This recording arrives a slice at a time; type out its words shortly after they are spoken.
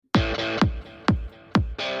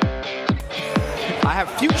I have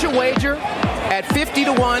future wager at 50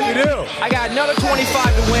 to 1. You do? I got another 25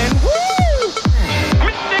 to win.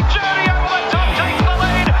 Mystic Journey over the top takes the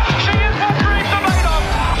lead. She is what dreams are made of.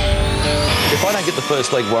 If I don't get the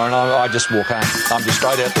first leg, Warren, I just walk home. I'm just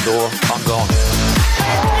straight out the door. I'm gone.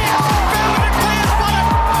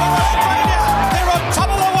 They're on top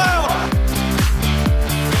of the world.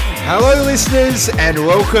 Hello, listeners, and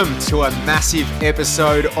welcome to a massive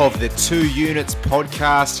episode of the 2 Units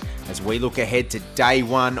podcast as we look ahead to day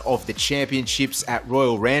one of the championships at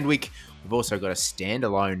Royal Randwick. We've also got a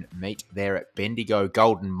standalone meet there at Bendigo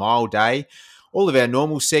Golden Mile Day. All of our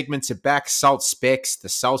normal segments are back: Salt Specs, the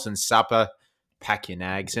Sultan Supper, Pack Your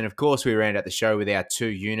Nags, and of course we round out the show with our 2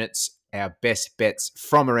 units, our best bets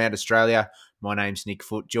from around Australia. My name's Nick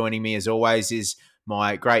Foote. Joining me as always is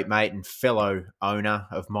my great mate and fellow owner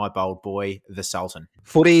of My Bold Boy, the Sultan.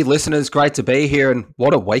 Footy listeners, great to be here, and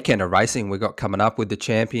what a weekend of racing we got coming up with the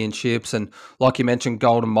championships, and like you mentioned,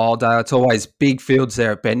 Golden Mile Day. It's always big fields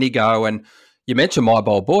there at Bendigo, and you mentioned My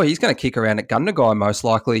Bold Boy. He's going to kick around at Gundagai most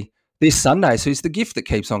likely this Sunday, so he's the gift that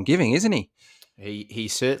keeps on giving, isn't he? He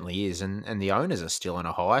certainly is, and the owners are still on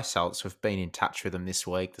a high. Salts, we've been in touch with them this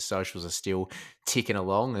week. The socials are still ticking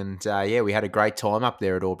along, and we had a great time up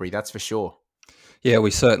there at Albury, that's for sure. Yeah,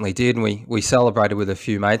 we certainly did, and we celebrated with a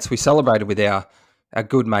few mates. We celebrated with our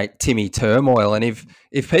good mate Timmy Turmoil, and if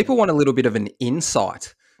people want a little bit of an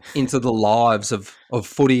insight into the lives of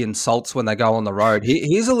footy and Salts when they go on the road,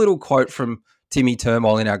 here's a little quote from Timmy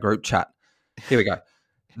Turmoil in our group chat. Here we go.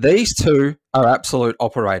 These two are absolute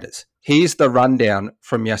operators. Here's the rundown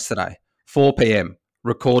from yesterday. 4 p.m,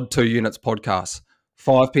 record 2 Units podcast.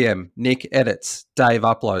 5 p.m, Nick edits, Dave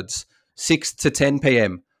uploads. 6 to 10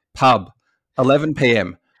 p.m, pub. 11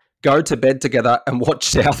 p.m, go to bed together and watch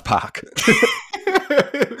South Park.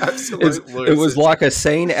 It was like a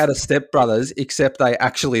scene out of Step Brothers, except they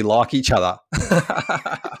actually like each other.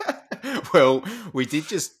 Well, we did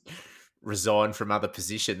just resign from other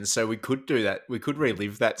positions, so we could do that. We could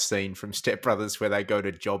relive that scene from Step Brothers where they go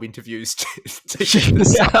to job interviews to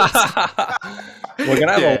We're going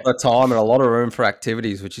to have a lot of time and a lot of room for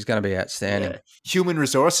activities, which is going to be outstanding. Yeah. Human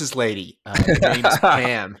resources lady. Her name's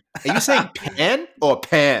Pam. Are you saying Pan or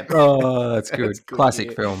Pam? Oh, that's good. That's good.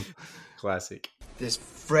 Classic film. Classic. This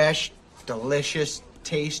fresh, delicious,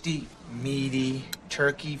 tasty, meaty,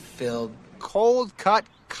 turkey-filled, cold-cut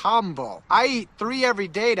combo. I eat 3 every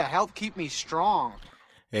day to help keep me strong.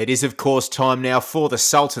 It is, of course, time now for the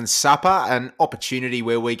Sultan Supper, an opportunity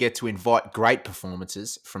where we get to invite great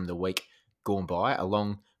performances from the week gone by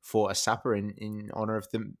along for a supper in honour of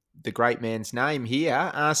the great man's name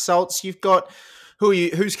here. Salts, you've got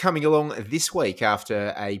who's coming along this week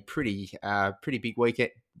after a pretty big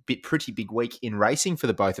week in racing for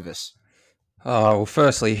the both of us. Oh, well,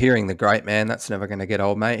 firstly, hearing the great man, that's never going to get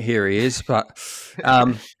old, mate. Here he is. But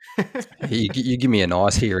you give me a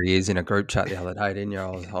nice here he is in a group chat the other day, didn't you?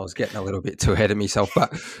 I was getting a little bit too ahead of myself.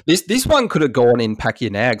 But this one could have gone in Pack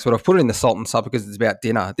Your Nags, but I've put it in the Sultan Supper because it's about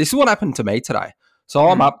dinner. This is what happened to me today. So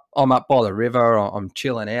I'm up by the river. I'm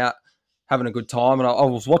chilling out, having a good time. And I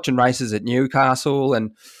was watching races at Newcastle,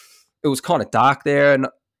 and it was kind of dark there. And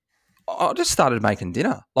I just started making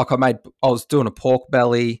dinner. Like I was doing a pork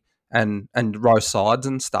belly and roast sides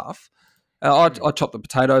and stuff. I chop the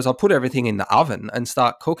potatoes, I put everything in the oven and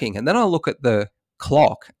start cooking. And then I look at the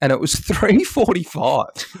clock and it was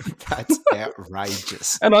 3:45. That's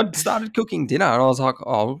outrageous. And I started cooking dinner and I was like,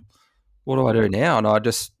 oh, what do I do now? And I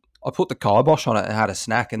put the kibosh on it and had a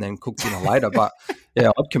snack and then cooked dinner later. But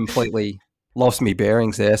yeah, I'd completely lost me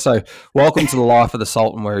bearings there. So welcome to the life of the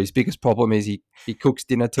Sultan, where his biggest problem is he cooks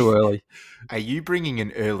dinner too early. Are you bringing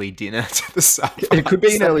an early dinner to the supper? It could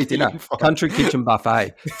be an early dinner. Country kitchen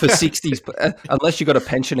buffet for 60s. Unless you've got a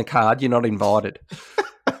pensioner card, you're not invited.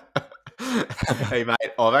 Hey, mate,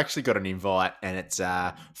 I've actually got an invite, and it's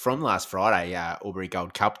from last Friday, Albury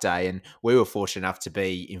Gold Cup Day, and we were fortunate enough to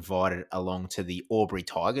be invited along to the Albury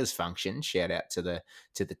Tigers function. Shout out to the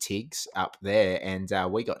Tigs up there, and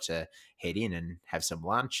we got to head in and have some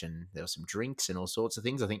lunch, and there were some drinks and all sorts of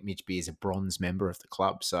things. I think Mitch B is a bronze member of the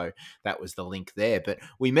club, so that was the link there. But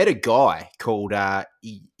we met a guy called,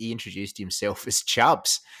 he introduced himself as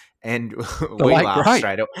Chubbs. And we laughed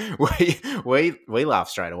straight away. We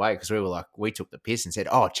laughed straight away because we were like, we took the piss and said,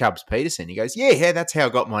 "Oh, Chubbs Peterson." He goes, "Yeah, that's how I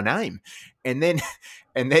got my name." And then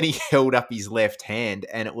he held up his left hand,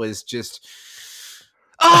 and it was just,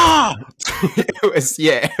 it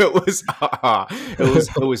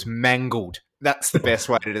was mangled. That's the best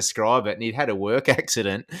way to describe it. And he'd had a work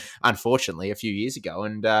accident, unfortunately, a few years ago,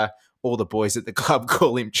 and all the boys at the club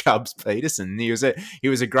call him Chubbs Peterson. He was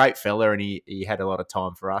a great fella, and he had a lot of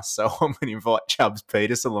time for us. So I'm going to invite Chubbs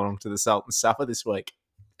Peterson along to the Sultan Supper this week.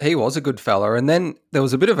 He was a good fella. And then there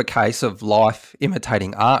was a bit of a case of life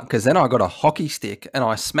imitating art, because then I got a hockey stick and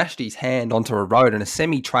I smashed his hand onto a road and a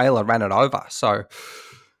semi-trailer ran it over. So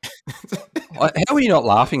how are you not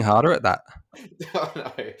laughing harder at that? Oh,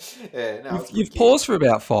 no. Yeah, no, You've paused for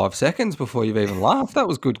about 5 seconds before you've even laughed. That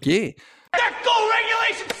was good gear. That goal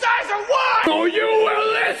regulation says a word! So you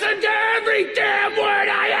will listen to every damn word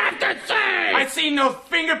I have to say! I seen those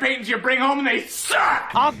finger paintings you bring home and they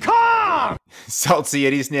suck! I'll come! Saltsy,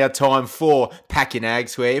 it is now time for Pack Your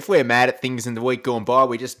Nags, where if we're mad at things in the week gone by,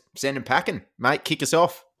 we just send them packing. Mate, kick us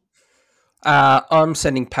off. I'm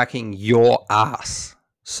sending packing your ass.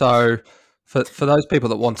 So for those people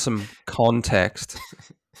that want some context,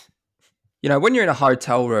 when you're in a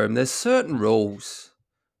hotel room, there's certain rules.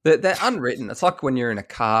 They're unwritten. It's like when you're in a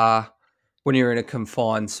car, when you're in a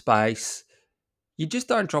confined space, you just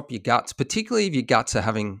don't drop your guts, particularly if your guts are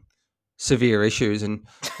having severe issues. And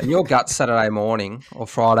your guts Saturday morning or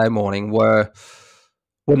Friday morning were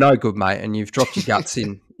no good, mate. And you've dropped your guts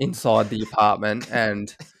inside the apartment,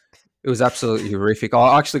 and it was absolutely horrific.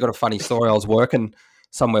 I actually got a funny story. I was working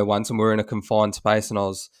somewhere once, and we were in a confined space, and I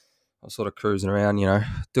was sort of cruising around,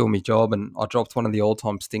 doing my job, and I dropped one of the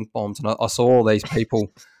all-time stink bombs, and I saw all these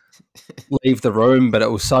people leave the room, but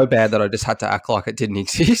it was so bad that I just had to act like it didn't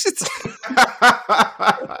exist.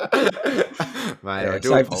 Mate, Yeah, I do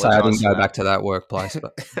safe to say I didn't apologise go for back to that workplace.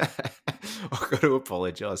 But I've got to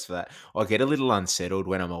apologise for that. I get a little unsettled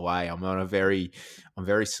when I'm away. I'm very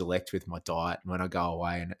select with my diet. When I go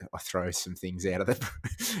away and I throw some things out of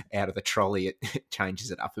the trolley, it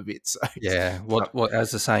changes it up a bit. So yeah, what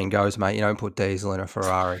as the saying goes, mate, you don't put diesel in a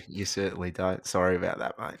Ferrari. you certainly don't. Sorry about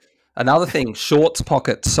that, mate. Another thing, shorts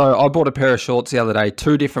pockets. So I bought a pair of shorts the other day,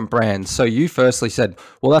 2 different brands. So you firstly said,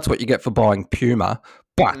 well, that's what you get for buying Puma.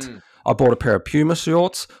 But I bought a pair of Puma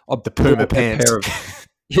shorts. The Puma pants.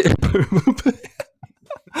 Yeah, Puma pants.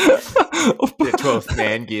 The 12th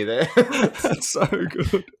man gear there. That's so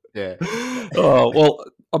good. Yeah. Oh, well,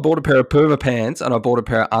 I bought a pair of Puma pants and I bought a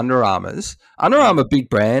pair of Under Armours. Under Armour, big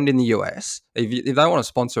brand in the US. If they want to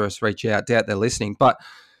sponsor us, reach out. Doubt they're listening. But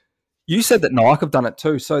you said that Nike have done it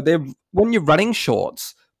too. So they're when you're running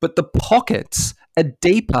shorts, but the pockets are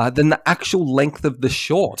deeper than the actual length of the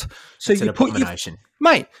short. So It's you an put abomination.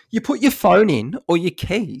 you put your phone in or your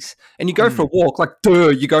keys and you go for a walk. Like,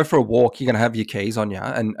 you go for a walk, you're going to have your keys on you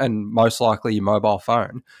and most likely your mobile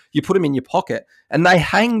phone. You put them in your pocket and they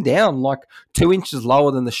hang down like 2 inches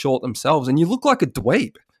lower than the short themselves. And you look like a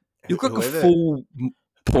dweeb. You look like a full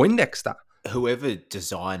Poindexter. Whoever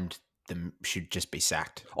designed them should just be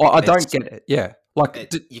sacked. I don't get it. Yeah. Like,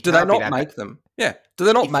 do they not make them? Yeah. Do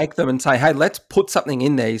they not make them and say, hey, let's put something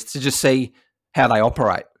in these to just see how they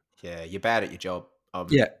operate? Yeah, you're bad at your job.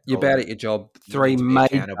 You're bad at your job. 3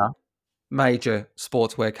 major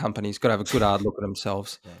sportswear companies got to have a good hard look at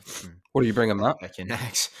themselves. Yeah. What do you bring them up? Back your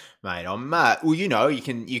necks, mate. I'm well. You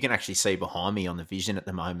can actually see behind me on the vision at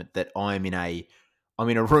the moment that I'm in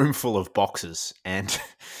a room full of boxes, and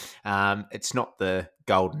it's not the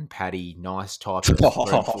golden paddy nice type of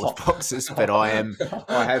room full of boxes, but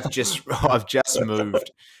I've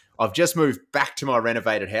just moved back to my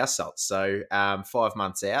renovated house, so 5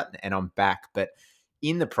 months out, and I'm back. But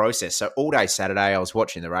in the process, so all day Saturday, I was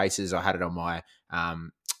watching the races. I had it on my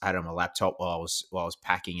laptop while I was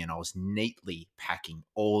packing, and I was neatly packing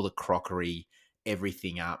all the crockery,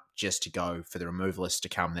 everything up just to go for the removalists to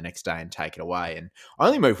come the next day and take it away. And I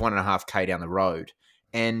only moved 1.5K down the road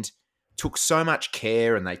and took so much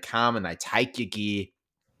care, and they come and they take your gear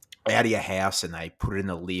out of your house and they put it in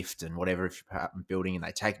the lift and whatever, if you're apartment building, and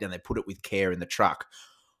they take it and they put it with care in the truck.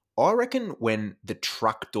 I reckon when the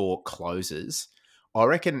truck door closes, I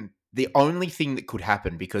reckon the only thing that could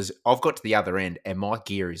happen, because I've got to the other end and my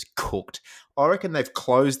gear is cooked, I reckon they've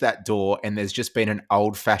closed that door and there's just been an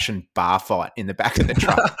old-fashioned bar fight in the back of the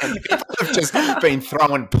truck. And people have just been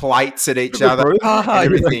throwing plates at each other and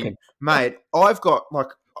everything. Mate, I reckon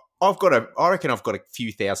I've got a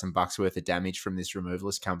few $1,000 worth of damage from this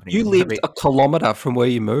removalist company. You lived a kilometre from where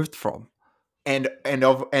you moved from. And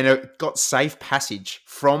it got safe passage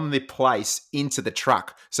from the place into the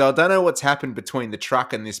truck. So I don't know what's happened between the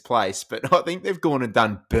truck and this place, but I think they've gone and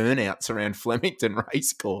done burnouts around Flemington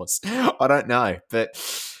Racecourse. I don't know, but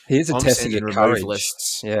here's a test of your courage.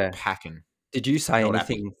 Yeah, packing. Did you say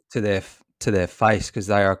anything to their face? Because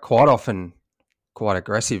they are quite often quite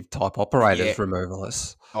aggressive type operators,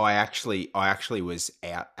 removalists. I actually was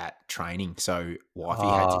out at training, so wifey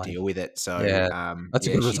had to deal with it. So that's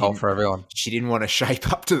a good result for everyone. She didn't want to shape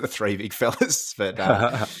up to the three big fellas, but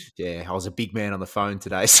yeah, I was a big man on the phone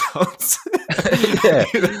today. So yeah,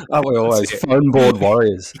 aren't we always phone board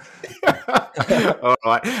warriors? All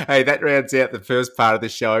right, hey, that rounds out the first part of the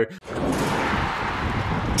show.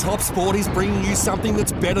 Top Sport is bringing you something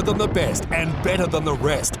that's better than the best and better than the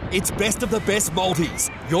rest. It's best of the best multis.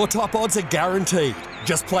 Your top odds are guaranteed.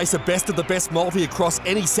 Just place a best of the best multi across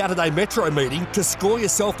any Saturday Metro meeting to score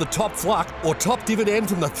yourself the top fluck or top dividend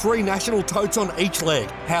from the 3 national totes on each leg.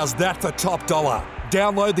 How's that for top dollar?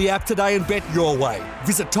 Download the app today and bet your way.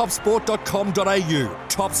 Visit topsport.com.au.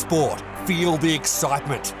 Top Sport. Feel the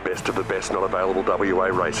excitement. Best of the best, not available WA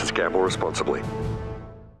races. Gamble responsibly.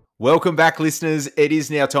 Welcome back, listeners. It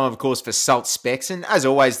is now time, of course, for Salt Specs. And as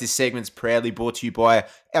always, this segment's proudly brought to you by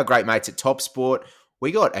our great mates at Top Sport.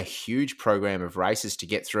 We got a huge program of races to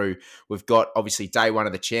get through. We've got, obviously, day one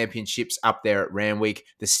of the championships up there at Randwick,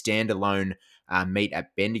 the standalone meet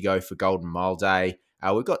at Bendigo for Golden Mile Day.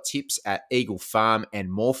 We've got tips at Eagle Farm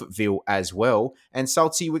and Morphettville as well. And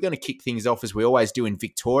Saltsy, we're going to kick things off as we always do in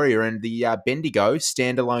Victoria and the Bendigo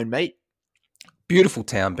standalone meet. Beautiful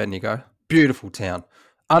town, Bendigo. Beautiful town.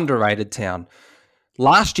 Underrated town.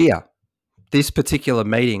 Last year, this particular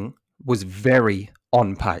meeting was very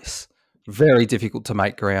on pace, very difficult to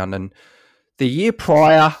make ground. And the year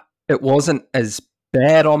prior, it wasn't as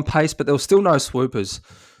bad on pace, but there was still no swoopers.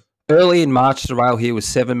 Early in March, the rail here was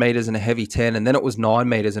 7 metres and a heavy 10, and then it was 9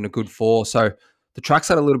 metres and a good 4. So the track's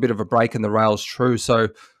had a little bit of a break and the rail's true. So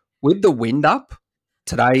with the wind up,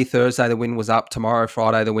 today, Thursday, the wind was up. Tomorrow,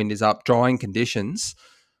 Friday, the wind is up. Drying conditions.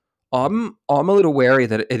 I'm a little wary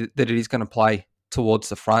that it is going to play towards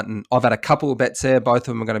the front, and I've had a couple of bets there. Both of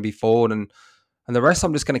them are going to be forward, and the rest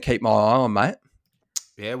I'm just going to keep my eye on, mate.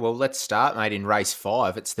 Yeah, well, let's start, mate, in race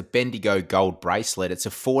 5. It's the Bendigo Gold Bracelet. It's a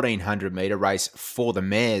 1,400-metre race for the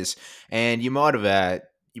mares, and you might have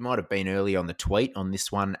been early on the tweet on this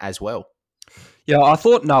one as well. Yeah, I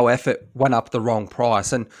thought No Effort went up the wrong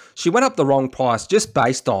price, and she went up the wrong price just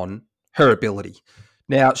based on her ability.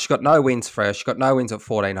 Now, she got no wins fresh, she got no wins at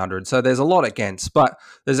 1,400, so there's a lot against, but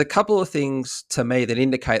there's a couple of things to me that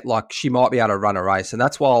indicate like she might be able to run a race, and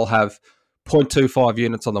that's why I'll have 0.25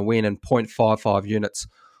 units on the win and 0.55 units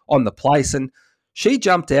on the place. And she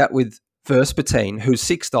jumped out with Verspatine, who's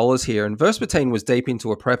 $6 here, and Verspatine was deep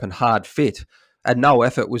into a prep and hard fit, and No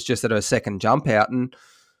Effort was just at her second jump out, and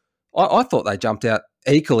I thought they jumped out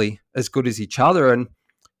equally as good as each other. And,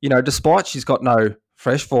 you know, despite she's got no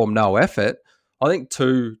fresh form, No Effort, I think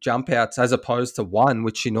 2 jump outs as opposed to 1,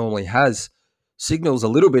 which she normally has, signals a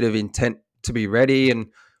little bit of intent to be ready. And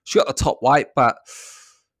she got the top weight, but,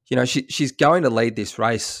 you know, she's going to lead this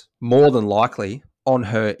race more than likely on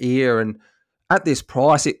her ear. And at this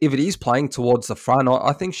price, if it is playing towards the front,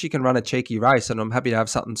 I think she can run a cheeky race, and I'm happy to have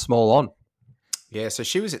something small on. Yeah, so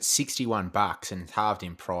she was at $61 and halved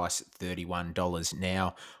in price at $31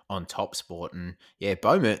 now on Top Sport. And yeah,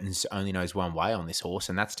 Bo Mertens only knows one way on this horse,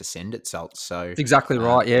 and that's to send it, Salt. So exactly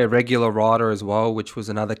right. Yeah, regular rider as well, which was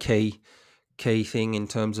another key thing in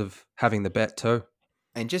terms of having the bet too.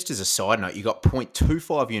 And just as a side note, you got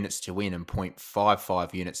 0.25 units to win and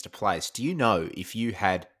 0.55 units to place. Do you know if you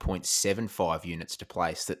had 0.75 units to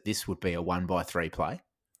place that this would be a 1x3 play?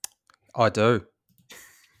 I do.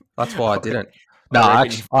 That's why I didn't. No, I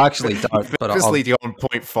actually don't. But purposely gone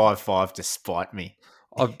 0.55 to spite me.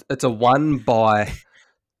 It's a 1 by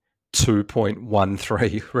 2.13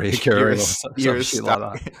 reoccurring.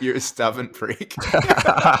 You're a stubborn prick.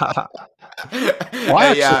 I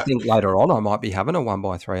actually think later on I might be having a 1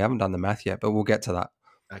 by 3. I haven't done the math yet, but we'll get to that.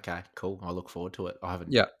 Okay, cool. I look forward to it. I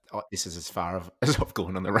haven't. Yeah. This is as far as I've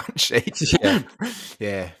gone on the run sheet. Yeah.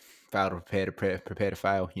 Yeah. Fail to prepare to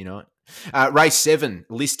fail, you know it. Race 7,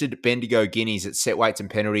 listed Bendigo Guineas at set weights and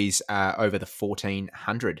penalties over the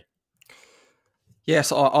 1,400.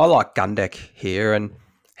 Yes, I like Gundek here, and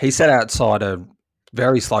he set outside a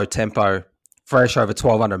very slow tempo, fresh over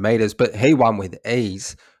 1,200 metres, but he won with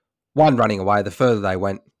ease. One running away, the further they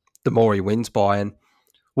went, the more he wins by. And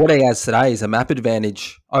what he has today is a map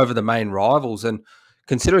advantage over the main rivals. And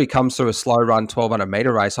consider he comes through a slow run 1,200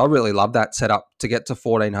 metre race, I really love that setup to get to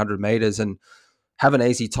 1,400 metres and have an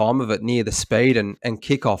easy time of it near the speed and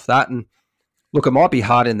kick off that. And look, it might be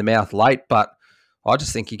hard in the mouth late, but I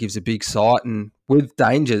just think he gives a big sight. And with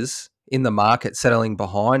dangers in the market settling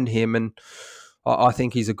behind him, and I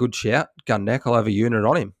think he's a good shout. Gundek, I'll have a unit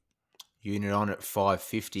on him. Unit on at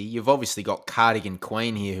 550. You've obviously got Cardigan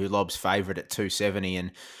Queen here, who lobs favourite at 270,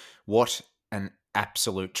 and what an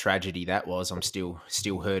absolute tragedy that was. I'm still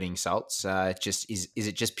hurting, Salts. Is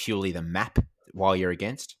it just purely the map while you're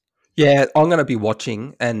against? Yeah, I'm going to be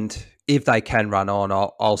watching, and if they can run on,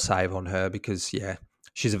 I'll save on her because, yeah,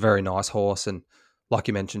 she's a very nice horse. And like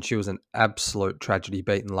you mentioned, she was an absolute tragedy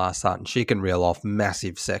beaten last start, and she can reel off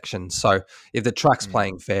massive sections. So if the track's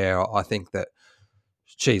playing fair, I think that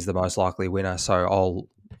she's the most likely winner. So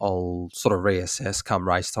I'll sort of reassess come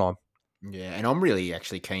race time. Yeah, and I'm really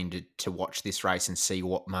actually keen to watch this race and see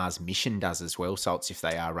what Mars Mission does as well, Salts, if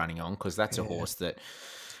they are running on, because that's a horse that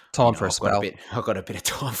for a spell. I've got a bit of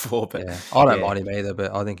time for, but I don't mind him either,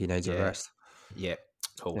 but I think he needs a rest. Yeah,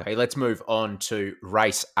 cool. Yeah. Hey, let's move on to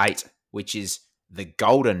race 8, which is the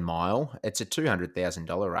Golden Mile. It's a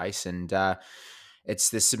 $200,000 race, and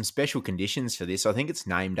there's some special conditions for this. I think it's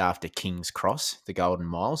named after King's Cross, the Golden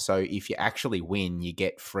Mile. So if you actually win, you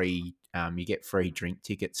get free drink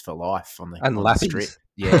tickets for life on the strip.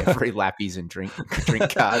 Yeah, free lappies and drink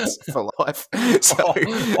cards for life. So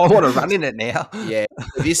I want to run in it now. Yeah,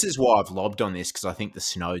 this is why I've lobbed on this, because I think the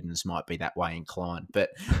Snowdens might be that way inclined. But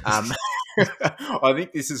I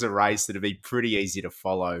think this is a race that'll be pretty easy to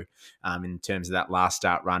follow in terms of that last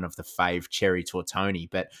start run of the fave Cherry Tortoni.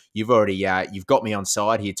 But you've already you've got me on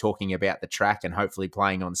side here talking about the track and hopefully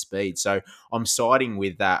playing on speed. So I'm siding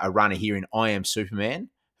with a runner here in I Am Superman,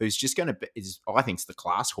 who's just going to be, I think, it's the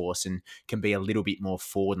class horse and can be a little bit more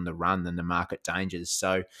forward in the run than the Market Dangers.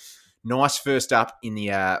 So nice first up in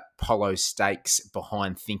the Polo Stakes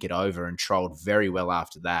behind Think It Over, and trolled very well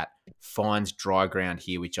after that. Finds dry ground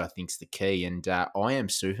here, which I think is the key. And I Am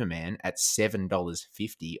Superman at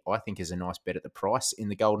 $7.50, I think is a nice bet at the price in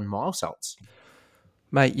the Golden Mile, Salts.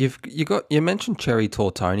 Mate, you mentioned Cherry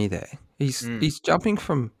Tortoni there. He's jumping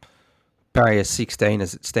from barrier 16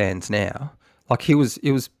 as it stands now. Like it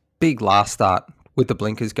was big last start with the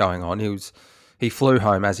blinkers going on. He flew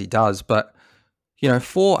home as he does, but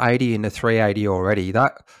 480 into 380 already.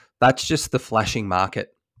 That's just the flashing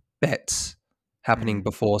market bets happening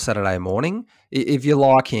before Saturday morning. If you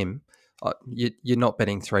like him, you're not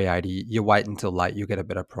betting 380. You wait until late, you get a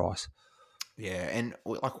better price. Yeah, and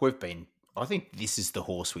like I think this is the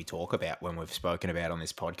horse we talk about when we've spoken about on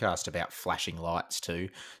this podcast about flashing lights too.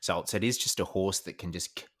 So it is just a horse that can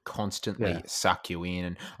just constantly suck you in.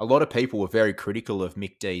 And a lot of people were very critical of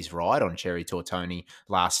Mick D's ride on Cherry Tortoni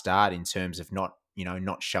last start in terms of not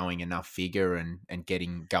showing enough figure and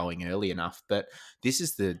getting going early enough. But this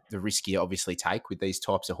is the risk you obviously take with these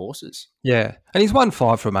types of horses. Yeah. And he's won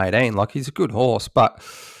 5 from 18. Like, he's a good horse, but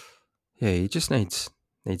yeah, he just needs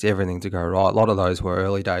everything to go right. A lot of those were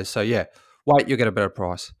early days. So yeah, wait, you'll get a better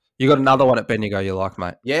price. You got another one at Bendigo you like,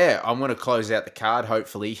 mate? Yeah, I'm going to close out the card,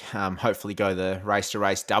 hopefully. Hopefully go the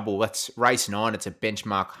race-to-race double. That's race 9. It's a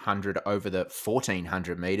benchmark 100 over the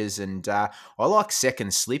 1,400 metres. And I like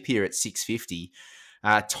Second Slip here at $6.50.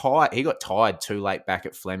 He got tired too late back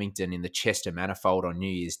at Flemington in the Chester Manifold on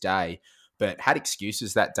New Year's Day, but had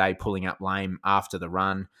excuses that day pulling up lame after the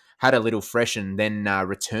run. Had a little freshen, then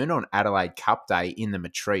returned on Adelaide Cup Day in the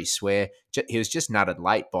Matrice, where he was just nutted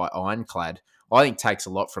late by Ironclad. I think takes a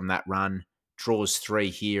lot from that run, draws 3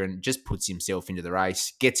 here and just puts himself into the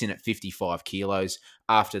race, gets in at 55 kilos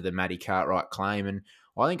after the Matty Cartwright claim. And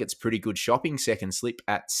I think it's pretty good shopping. Second Slip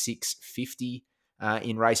at $6.50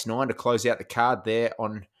 in race 9 to close out the card there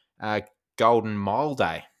on Golden Mile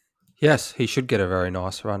Day. Yes, he should get a very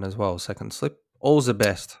nice run as well. Second Slip. All's the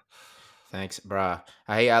best. Thanks, brah.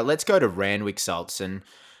 Hey, let's go to Randwick, Salts. And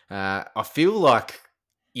I feel like,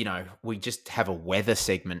 we just have a weather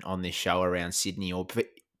segment on this show around Sydney, or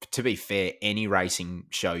to be fair, any racing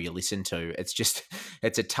show you listen to.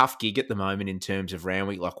 It's a tough gig at the moment in terms of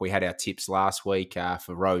Randwick. Like, we had our tips last week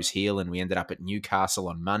for Rose Hill, and we ended up at Newcastle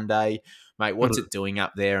on Monday. Mate, what's it doing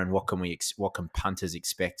up there, and what can punters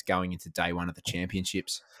expect going into day 1 of the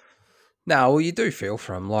championships? No, well, you do feel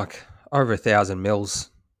for them. Like, over 1,000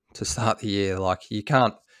 mils to start the year. Like, you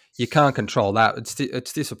can't control that.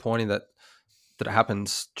 It's disappointing that it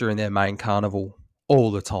happens during their main carnival all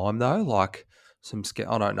the time, though. Like,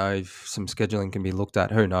 I don't know if some scheduling can be looked at.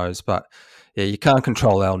 Who knows? But yeah, you can't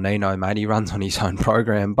control El Nino, mate. He runs on his own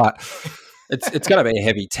program, but it's going to be a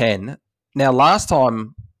heavy 10. Now, last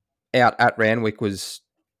time out at Randwick was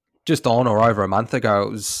just on or over a month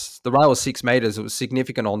ago. The rail was 6 metres. It was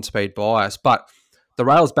significant on-speed bias, but the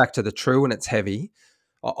rail's back to the true and it's heavy.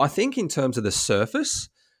 I think in terms of the surface,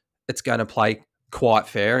 it's going to play quite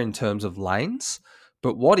fair in terms of lanes.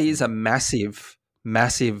 But what is a massive,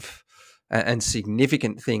 massive and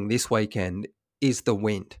significant thing this weekend is the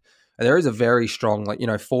wind. And there is a very strong,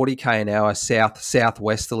 40k an hour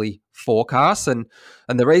southwesterly forecast. And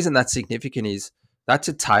the reason that's significant is that's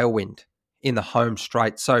a tailwind in the home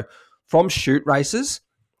straight. So from shoot races,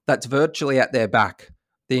 that's virtually at their back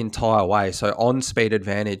the entire way. So on speed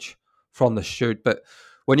advantage from the shoot. But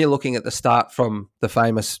when you're looking at the start from the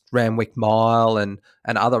famous Randwick Mile and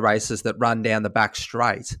other races that run down the back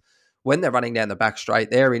straight, when they're running down the back straight,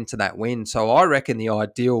 they're into that wind. So I reckon the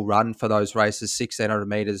ideal run for those races, 1,600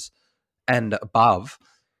 metres and above,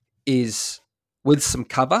 is with some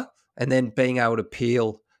cover and then being able to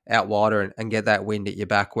peel out wider and get that wind at your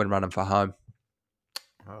back when running for home.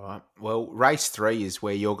 All right. Well, race 3 is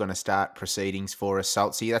where you're going to start proceedings for us,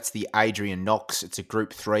 Saltsy. That's the Adrian Knox. It's a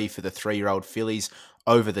Group 3 for the 3-year-old fillies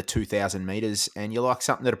over the 2,000 metres, and you like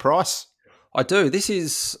something at a price? I do. This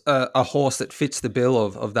is a horse that fits the bill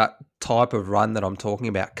of that type of run that I'm talking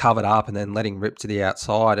about, covered up and then letting rip to the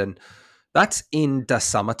outside, and that's in the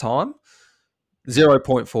summertime.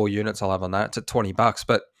 0.4 units I'll have on that. It's at $20,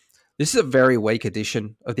 but this is a very weak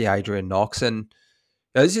edition of the Adrian Knox, and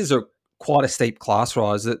this is quite a steep class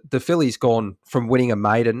rise. The filly's gone from winning a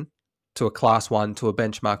maiden to a Class 1 to a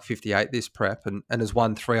benchmark 58 this prep and has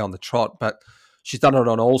won 3 on the trot, but she's done it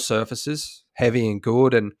on all surfaces, heavy and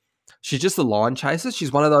good, and she's just a line chaser.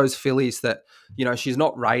 She's one of those fillies that, she's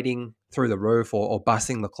not rating through the roof or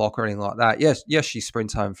busting the clock or anything like that. Yes, she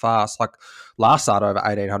sprints home fast. Like last start over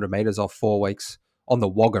 1,800 metres off 4 weeks on the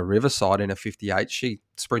Wagga Riverside in a 58. She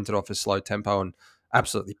sprinted off a slow tempo and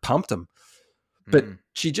absolutely pumped him. But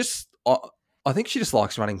she just, I think she just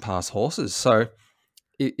likes running past horses. So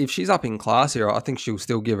if she's up in class here, I think she'll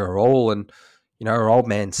still give her all. And, her old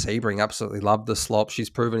man Sebring absolutely loved the slop. She's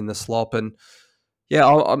proven in the slop. And yeah,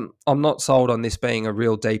 I'm not sold on this being a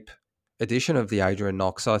real deep edition of the Adrian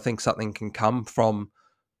Knox. So I think something can come from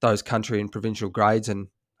those country and provincial grades and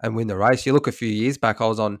win the race. You look a few years back, I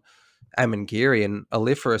was on Amangiri and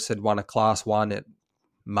Aliferous had won a Class 1 at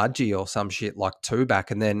Mudgee or some shit like 2 back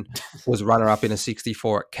and then was runner-up in a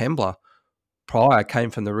 64 at Kembla. Prior came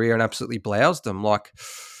from the rear and absolutely bloused them. Like,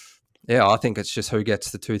 yeah, I think it's just who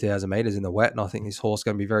gets the 2,000 metres in the wet, and I think this horse is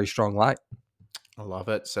going to be very strong late. I love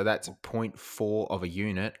it. So that's 0.4 of a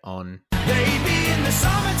unit on... Baby, in the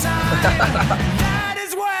summertime, that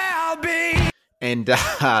is where I'll be. And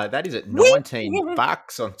that is at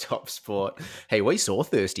 $19 on Top Sport. Hey, we saw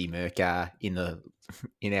Thirsty Merc in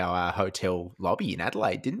our hotel lobby in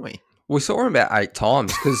Adelaide, didn't we? We saw him about 8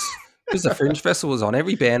 times because the Fringe Festival was on.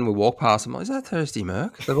 Every band we walk past them, is that Thirsty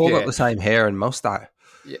Merc? They've all got the same hair and moustache.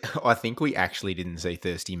 Yeah, I think we actually didn't see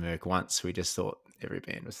Thirsty Merc once. We just thought every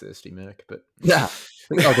band was Thirsty Merc, but yeah, I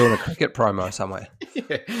think they're doing a cricket promo somewhere.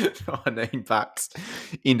 Yeah, $19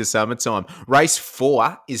 into summertime. Race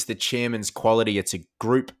 4 is the Chairman's Quality. It's a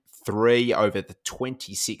Group 3 over the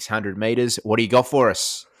 2,600 metres. What do you got for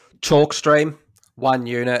us? Chalk Stream, 1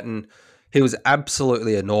 unit, and he was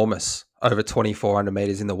absolutely enormous over 2,400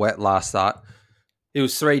 metres in the wet last start. He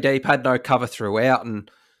was 3 deep, had no cover throughout,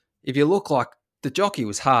 and if you look like the jockey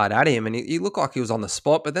was hard at him and he looked like he was on the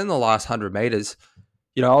spot, but then the last 100 metres,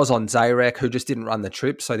 I was on Zarek, who just didn't run the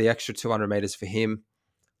trip, so the extra 200 metres for him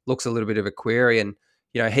looks a little bit of a query. And,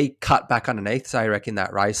 he cut back underneath Zarek in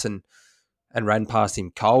that race and ran past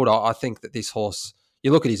him cold. I think that this horse,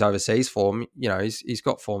 you look at his overseas form, he's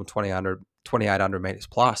got form 2,800 metres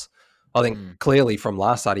plus. I think clearly from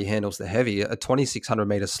last start he handles the heavy. A 2,600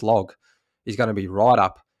 metre slog is going to be right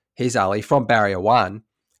up his alley from barrier 1.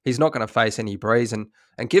 He's not going to face any breeze. And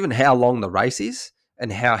given how long the race is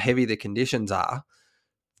and how heavy the conditions are,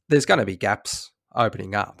 there's going to be gaps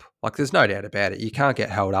opening up. Like, there's no doubt about it. You can't get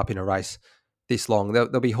held up in a race this long.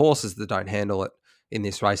 There'll be horses that don't handle it in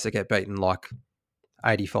this race that get beaten like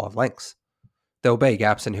 85 lengths. There'll be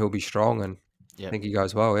gaps and he'll be strong, and I think he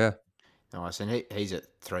goes well, yeah. Nice. And he's at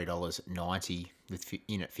 $3.90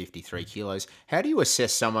 in at 53 kilos. How do you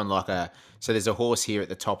assess someone like so there's a horse here at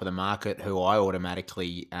the top of the market who I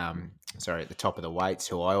automatically, at the top of the weights,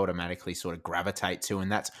 who I automatically sort of gravitate to,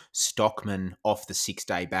 and that's Stockman off the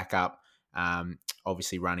 6-day backup,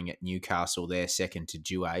 obviously running at Newcastle there, second to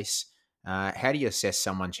Duace. How do you assess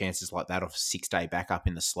someone chances like that off a 6-day backup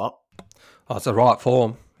in the slop? Oh, it's the right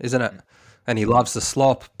form, isn't it? And he loves the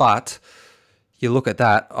slop, but you look at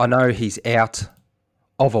that, I know he's out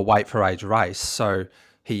of a weight for age race, so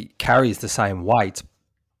he carries the same weight,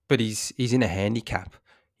 but he's in a handicap.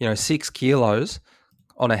 6 kilos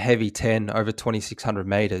on a heavy 10 over 2,600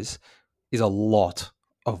 metres is a lot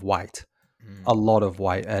of weight, a lot of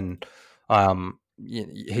weight, and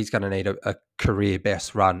he's going to need a career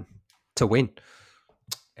best run to win.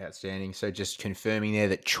 Outstanding. So just confirming there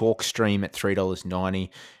that Chalk Stream at $3.90,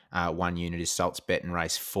 1 unit is Salt's Bet in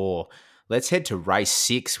race 4. Let's head to race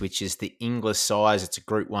 6, which is the Inglis size. It's a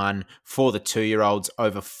Group 1 for the 2-year-olds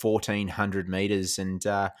over 1,400 metres. And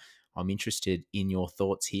I'm interested in your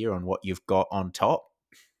thoughts here on what you've got on top.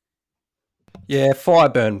 Yeah,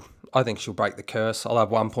 Fireburn, I think she'll break the curse. I'll have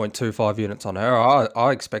 1.25 units on her.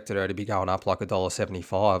 I expected her to be going up like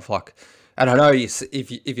 $1.75. Like, and I know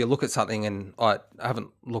if you look at something, and I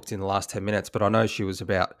haven't looked in the last 10 minutes, but I know she was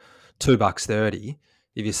about $2.30.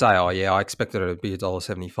 If you say, oh yeah, I expected her to be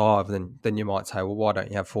 $1.75, then you might say, well, why don't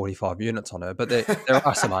you have 45 units on her? But there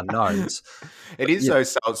are some unknowns. It is so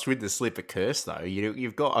it's with the slipper curse though.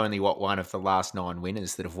 You've got only one of the last 9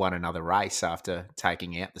 winners that have won another race after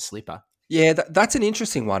taking out the slipper. Yeah, that's an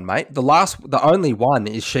interesting one, mate. The only one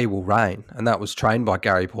is She Will Reign, and that was trained by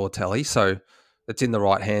Gary Portelli, so it's in the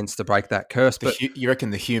right hands to break that curse. But you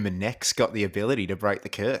reckon the human neck's got the ability to break the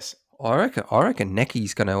curse? I reckon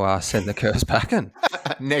Necky's going to send the curse back in.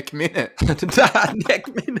 Neck minute.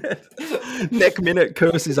 Neck minute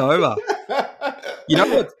curse is over. You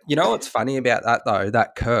know what's funny about that though?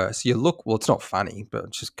 That curse. Well, it's not funny, but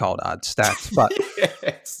it's just cold hard stats. But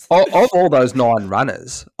yes. of all those 9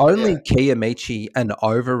 runners, only Kiyomichi and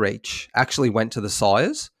Overreach actually went to the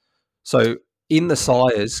Sires. So in the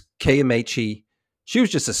Sires, Kiyomichi, she was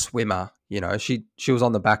just a swimmer. You know, she was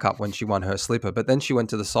on the backup when she won her slipper, but then she went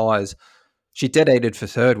to the Sires. She dead-aided for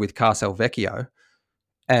 3rd with Carcel Vecchio.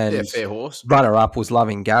 And fair horse. Runner-up was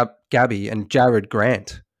Loving Gabby and Jared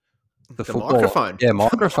Grant. The footballer. Microphone. Yeah,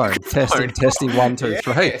 microphone. testing 1, 2,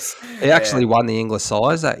 3. Yes. He actually won the English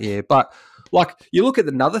Sires that year. But, like, you look at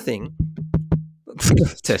another thing.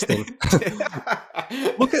 Testing.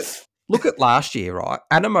 Look at last year, right?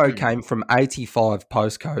 Animo came from 85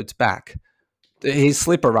 postcodes back. His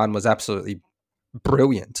slipper run was absolutely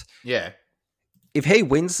brilliant. Yeah. If he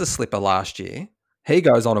wins the slipper last year, he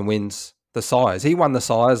goes on and wins the Sires. He won the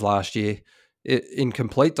Sires last year in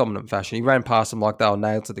complete dominant fashion. He ran past them like they were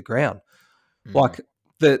nailed to the ground. Like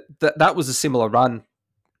that was a similar run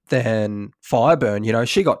than Fireburn. You know,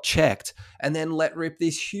 she got checked and then let rip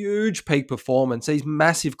this huge peak performance, these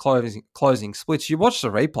massive closing splits. You watch the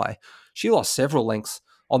replay, she lost several lengths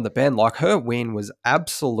on the bend. Like, her win was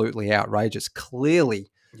absolutely outrageous.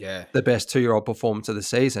 Clearly the best 2-year-old performance of the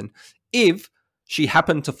season. If she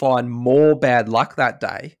happened to find more bad luck that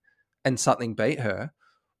day and something beat her,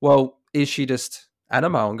 well, is she just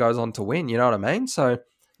Animo and goes on to win? You know what I mean? So,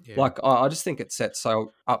 like, I just think it sets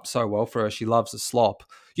up so well for her. She loves the slop.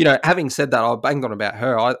 You know, having said that, I banged on about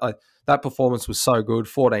her. That performance was so good.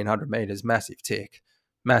 1,400 meters, massive tick.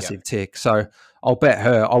 So I'll bet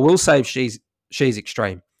her. I will say She's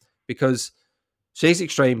Extreme, because She's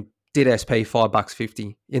Extreme did SP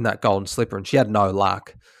 $5.50 in that golden slipper, and she had no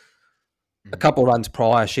luck. A couple of runs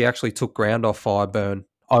prior, she actually took ground off Fireburn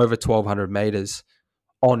over 1,200 meters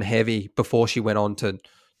on heavy before she went on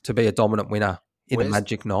to be a dominant winner in a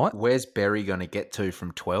Magic Night. Where's Berry going to get to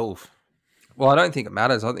from 12? Well, I don't think it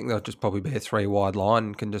matters. I think they'll just probably be a 3-wide line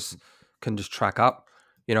and can just track up.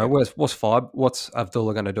 You know, what's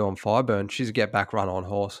Abdullah going to do on Fireburn? She's a get back run on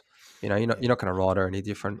horse. You know, you're not going to ride her any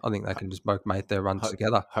different. I think they can just both make their runs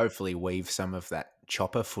together. Hopefully weave some of that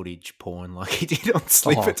chopper footage porn like he did on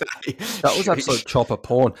Slipper Day. That was absolute chopper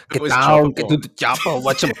porn. Get down, get to the chopper,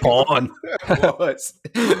 watch a porn. It was.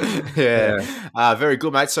 Yeah. Very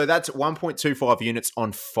good, mate. So that's 1.25 units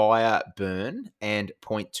on Fireburn and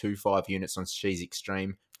 0.25 units on She's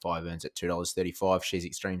Extreme. Fireburn's at $2.35. She's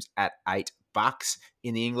Extreme's at $8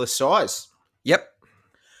 in the English Sires. Yep.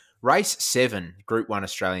 Race 7, Group 1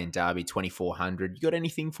 Australian Derby, 2,400. You got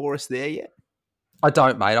anything for us there yet? I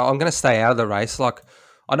don't, mate. I'm going to stay out of the race. Like,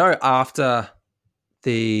 I know after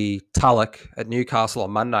the Tulloch at Newcastle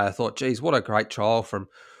on Monday, I thought, geez, what a great trial from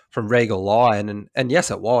Regal Lion. And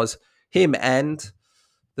yes, it was. Him and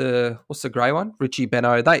what's the grey one? Richie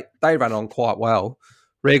Beno, they ran on quite well.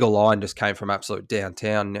 Regal Lion just came from absolute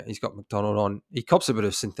downtown. He's got McDonald on. He cops a bit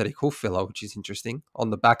of synthetic hoof filler, which is interesting,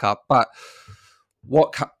 on the backup. But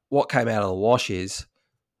what came out of the wash is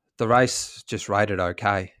the race just rated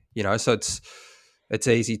okay. You know, so it's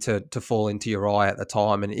easy to fall into your eye at the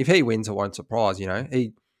time. And if he wins, it won't surprise. You know,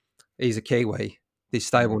 he's a Kiwi. This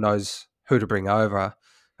stable knows who to bring over,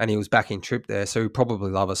 and he was backing Trip there, so he'd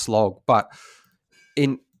probably love a slog. But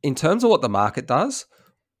in terms of what the market does,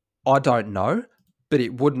 I don't know, but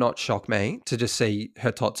it would not shock me to just see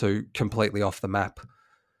Hertotsu completely off the map.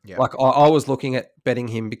 Yep. Like, I was looking at betting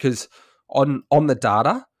him because on the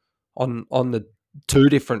data, on the 2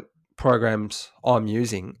 different programs I'm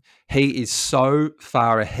using, he is so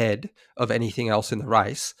far ahead of anything else in the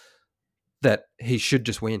race that he should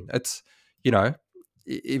just win. It's, you know,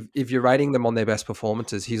 if you're rating them on their best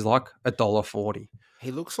performances, he's like $1.40.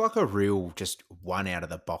 He looks like a real just one out of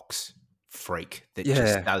the box freak that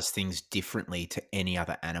just does things differently to any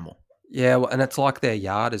other animal. Yeah, well, and it's like their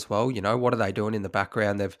yard as well. You know, what are they doing in the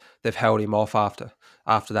background? They've held him off after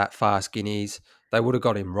that fast guineas. They would have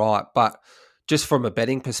got him right, but just from a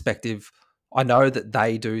betting perspective, I know that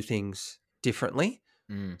they do things differently,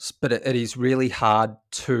 but it is really hard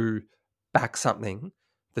to back something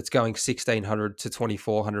that's going 1,600 to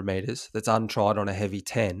 2,400 meters that's untried on a heavy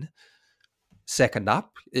 10 second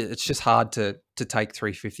up. It's just hard to take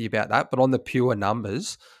 350 about that. But on the pure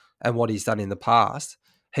numbers and what he's done in the past,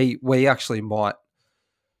 we actually might,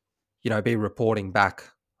 be reporting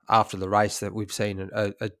back after the race that we've seen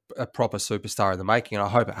a proper superstar in the making. And I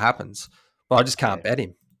hope it happens, but I just can't bet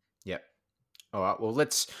him. Yep. All right. Well,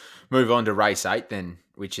 let's move on to race 8 then,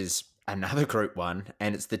 which is another Group 1,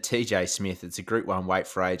 and it's the TJ Smith. It's a Group 1 weight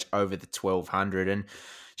for age over the 1,200, and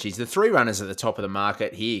she's the 3 runners at the top of the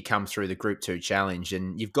market here come through the Group 2 challenge,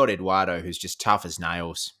 and you've got Eduardo, who's just tough as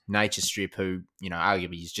nails, Nature Strip, who,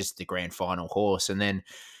 arguably is just the grand final horse, and then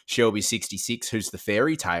Shelby 66, who's the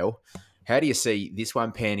fairy tale. How do you see this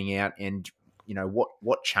one panning out, and,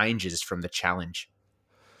 what changes from the challenge?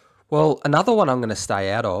 Well, another one I'm going to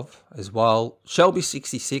stay out of as well. Shelby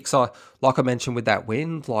 66, like I mentioned with that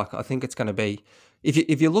wind, I think it's going to be,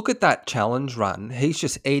 if you look at that challenge run, he's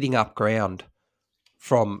just eating up ground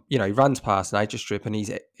from, he runs past Nature Strip and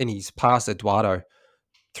he's past Eduardo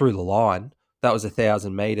through the line. That was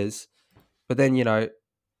 1,000 meters. But then,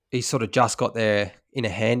 he sort of just got there in a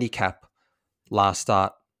handicap last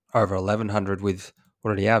start over 1,100 with,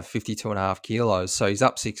 what did he have? 52.5 kilos. So he's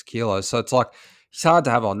up 6 kilos. So it's it's hard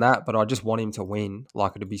to have on that, but I just want him to win.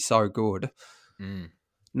 It'd be so good.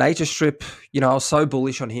 Nature Strip, I was so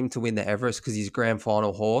bullish on him to win the Everest because he's a grand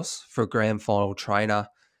final horse for a grand final trainer.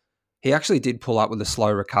 He actually did pull up with a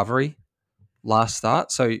slow recovery last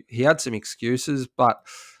start, so he had some excuses, but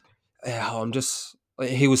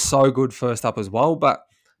he was so good first up as well, but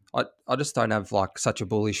I just don't have such a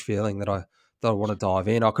bullish feeling that I want to dive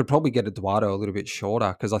in. I could probably get Eduardo a little bit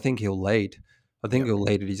shorter because I think he'll lead. I think he'll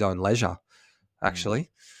lead at his own leisure,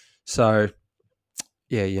 actually. So,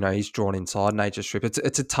 yeah, he's drawn inside Nature Strip.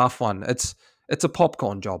 It's a tough one. It's a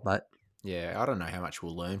popcorn job, mate. Yeah, I don't know how much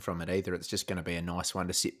we'll learn from it either. It's just going to be a nice one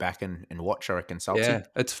to sit back and watch, I reckon, Salty.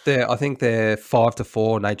 Yeah, I think they're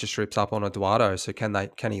 5-4 Nature Strips up on Eduardo. So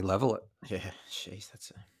can he level it? Yeah, jeez,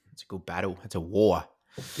 that's a good battle. It's a war.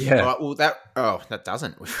 Yeah. Right, well, that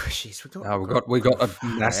doesn't. Jeez, we got a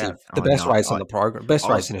massive, the best race on the program, best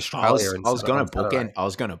race in Australia. I was going to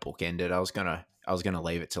bookend it. I was going to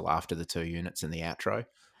leave it till after the 2 units and the outro.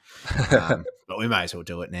 But we may as well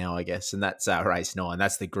do it now, I guess. And that's race 9.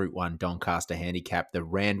 That's the Group 1 Doncaster Handicap, the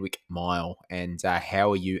Randwick Mile. And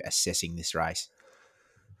how are you assessing this race?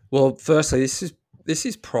 Well, firstly, this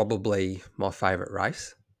is probably my favourite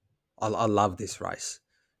race. I love this race.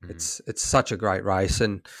 It's such a great race,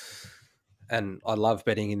 and I love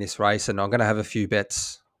betting in this race. And I'm going to have a few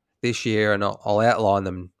bets this year, and I'll outline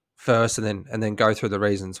them first, and then go through the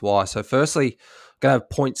reasons why. So, firstly, I'm going to have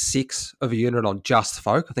 0.6 of a unit on Just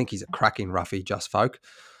Folk. I think he's a cracking roughie, Just Folk.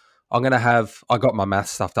 I'm going to have. I got my math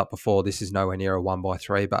stuffed up before. This is nowhere near a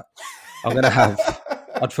 1x3, but I'm going to have.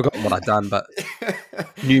 I'd forgotten what I'd done, but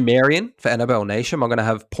Numerian for Annabelle Neesham. I'm going to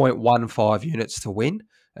have 0.15 units to win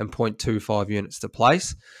and 0.25 units to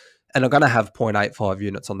place. And I'm going to have 0.85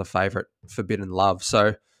 units on the favourite, Forbidden Love.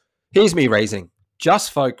 So here's me reasoning.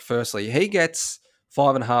 Just Folk, firstly, he gets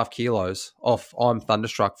 5.5 kilos off I'm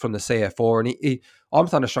Thunderstruck from the CF4. And I'm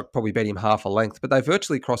Thunderstruck probably beat him half a length, but they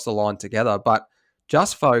virtually crossed the line together. But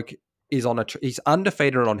Just Folk is he's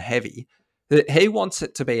undefeated on heavy. He wants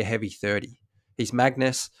it to be a heavy 30. He's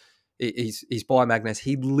Magnus. He's by Magnus.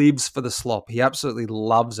 He lives for the slop. He absolutely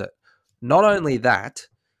loves it. Not only that,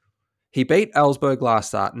 he beat Ellsberg last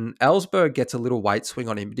start, and Ellsberg gets a little weight swing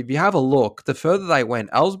on him. But if you have a look, the further they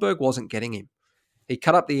went, Ellsberg wasn't getting him. He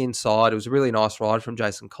cut up the inside. It was a really nice ride from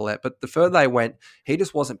Jason Collette. But the further they went, he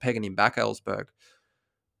just wasn't pegging him back, Ellsberg.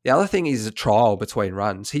 The other thing is a trial between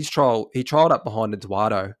runs. He trialled up behind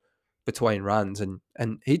Eduardo between runs, and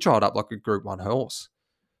he trialled up like a Group 1 horse.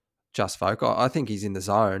 Just Folk. I think he's in the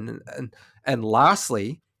zone. And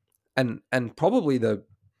lastly, and probably the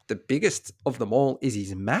biggest of them all is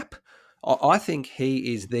his map. I think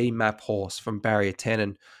he is the map horse from barrier 10,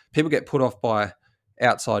 and people get put off by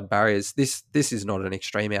outside barriers. This is not an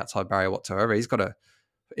extreme outside barrier whatsoever. He's got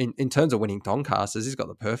in terms of winning Doncasters, he's got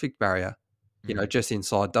the perfect barrier, just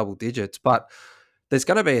inside double digits. But there's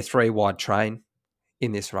going to be a 3-wide train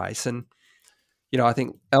in this race. And, I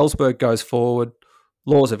think Ellsberg goes forward,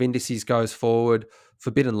 Laws of Indices goes forward,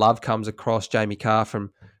 Forbidden Love comes across, Jamie Carr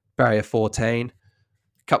from barrier 14.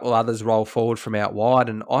 Couple of others roll forward from out wide,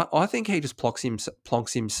 and I think he just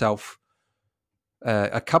plonks himself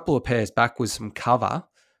a couple of pairs back with some cover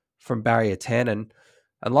from barrier 10, and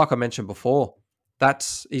like I mentioned before,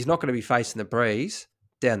 he's not going to be facing the breeze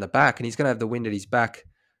down the back, and he's going to have the wind at his back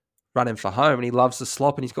running for home, and he loves the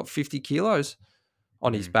slop, and he's got 50 kilos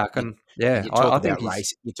on his back. And yeah, I think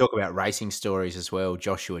you talk about racing stories as well.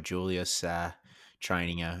 Joshua Julius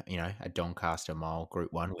training a Doncaster Mile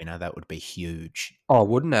Group 1 winner. That would be huge. Oh,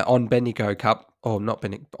 wouldn't it? On Bendigo Cup, or not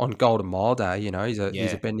Bendigo, on Golden Mile Day, he's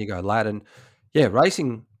a Bendigo lad. And yeah,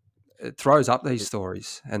 racing, it throws up these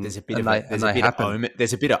stories. And there's a bit of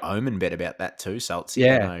omen bet about that too, Saltsy.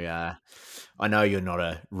 Yeah. I know you're not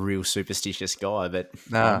a real superstitious guy, but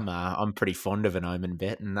I'm pretty fond of an omen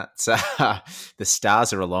bet, and that's the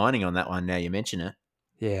stars are aligning on that one. Now you mention it,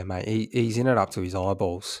 yeah, mate, he's in it up to his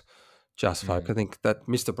eyeballs. Just folk, I think that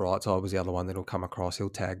Mr. Brightside was the other one that'll come across. He'll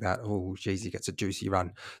tag that. Oh, geez, he gets a juicy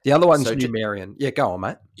run. The other one's Numerian. Yeah, go on,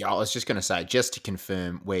 mate. Yeah, I was just going to say, just to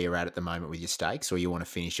confirm where you're at the moment with your stakes, or you want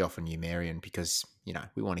to finish off on Numerian, because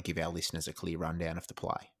we want to give our listeners a clear rundown of the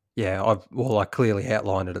play. Yeah, I clearly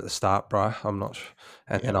outlined it at the start, bro. I'm not,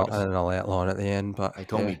 and I'll outline at the end. But they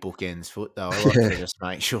call me bookends foot, though. I like to just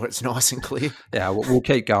make sure it's nice and clear. Yeah, we'll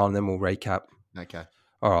keep going, then we'll recap. Okay.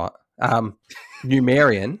 All right.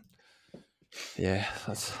 Numerian. Yeah,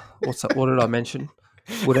 what did I mention?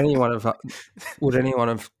 Would anyone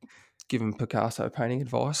have given Picasso painting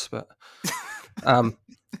advice? But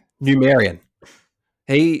Numerian.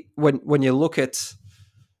 When you look at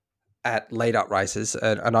lead up races,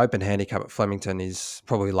 an open handicap at Flemington is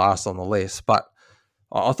probably last on the list, but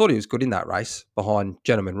I thought he was good in that race behind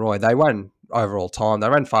Gentleman Roy. They won overall time. They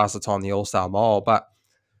ran faster time the All-Star Mile, but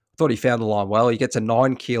I thought he found the line well. He gets a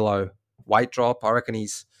 9 kilo weight drop. I reckon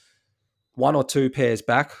he's 1 or 2 pairs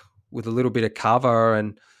back with a little bit of cover,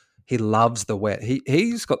 and he loves the wet.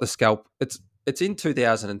 He's got the scalp. It's in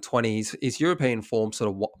 2020. His European form sort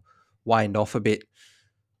of waned off a bit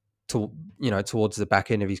towards the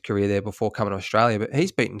back end of his career there before coming to Australia. But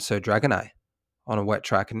he's beaten Sir Dragonet on a wet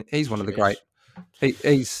track, and he's one of the great.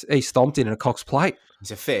 He's stomped in a Cox Plate.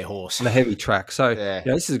 He's a fair horse on a heavy track. So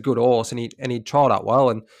this is a good horse, and he trialled up well.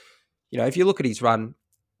 And if you look at his run,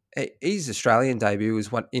 his Australian debut was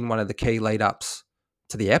in one of the key lead ups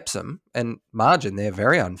to the Epsom, and margin they're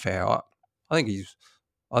very unfair. I think he's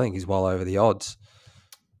well over the odds.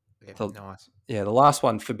 Yeah, nice. Yeah, the last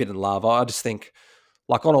one, Forbidden Love. I just think,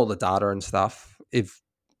 like on all the data and stuff, if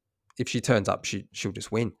she turns up, she'll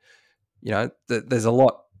just win. There's a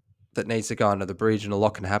lot that needs to go under the bridge, and a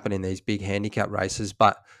lot can happen in these big handicap races.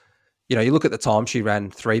 But you look at the time she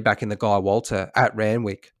ran 3 back in the Guy Walter at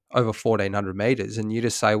Randwick over 1,400 metres, and you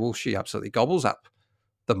just say, well, she absolutely gobbles up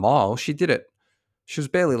the mile. She did it. She was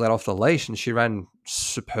barely let off the leash, and she ran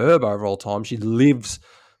superb overall time. She lives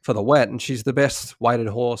for the wet, and she's the best weighted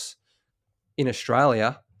horse in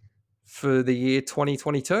Australia for the year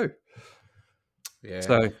 2022. Yeah.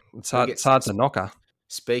 So it's hard to knock her.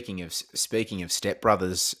 Speaking of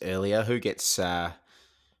stepbrothers earlier, who gets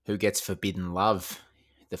Forbidden Love?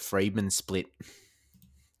 The Freedman split.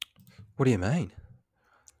 What do you mean?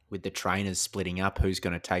 With the trainers splitting up, who's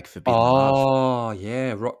going to take Forbidden Love? Oh,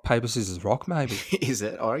 yeah. Rock, paper, scissors, rock, maybe. Is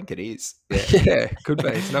it? I think it is. Yeah, could be.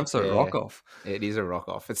 It's an absolute rock-off. It is a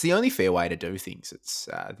rock-off. It's the only fair way to do things. It's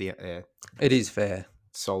It is fair.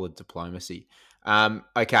 Solid diplomacy.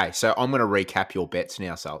 Okay, so I'm going to recap your bets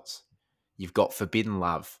now, Salts. You've got Forbidden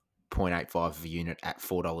Love, 0.85 of a unit at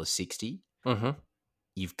 $4.60. Mm-hmm.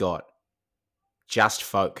 You've got Just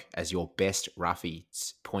Folk as your best roughie,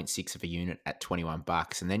 0.6 of a unit at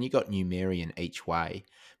 $21. And then you got Numerian each way,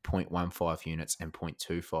 0.15 units and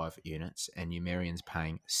 0.25 units. And Numerian's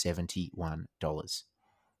paying $71.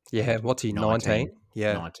 Yeah, what's he, 19?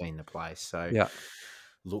 Yeah. 19 the place. So yeah,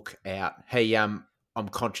 look out. Hey, I'm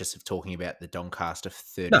conscious of talking about the Doncaster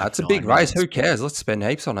 30. No, it's a big race. Who cares? Let's spend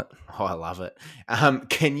heaps on it. Oh, I love it.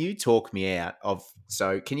 Can you talk me out of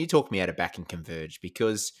backing Converge?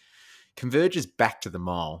 Because Converge is back to the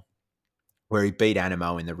mile where he beat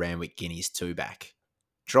Animo in the Randwick Guineas 2-back.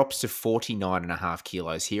 Drops to 49.5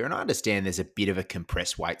 kilos here. And I understand there's a bit of a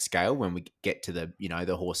compressed weight scale when we get to the,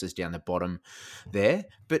 the horses down the bottom there.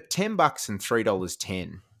 But $10 and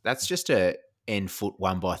 $3.10, that's just a end-foot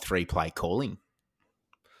 1x3 play calling.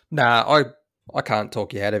 Nah, I can't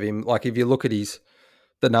talk you out of him. Like, if you look at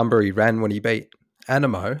the number he ran when he beat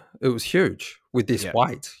Animo, it was huge with this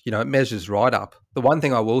weight. It measures right up. The one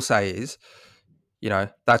thing I will say is,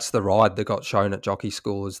 that's the ride that got shown at Jockey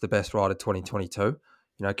School as the best ride of 2022.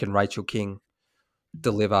 Can Rachel King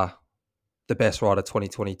deliver the best ride of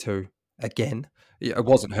 2022 again? It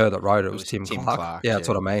wasn't her that rode it. It was Tim Clark. Yeah, that's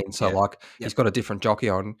what I mean. So, he's got a different jockey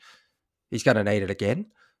on. He's going to need it again.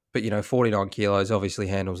 But, 49 kilos obviously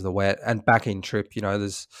handles the wet. And back in trip,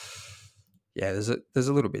 there's a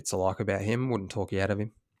little bit to like about him. Wouldn't talk you out of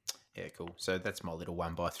him. Yeah, cool. So that's my little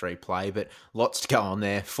 1x3 play. But lots to go on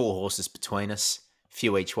there. 4 horses between us.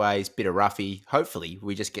 few each ways, bit of roughy. Hopefully,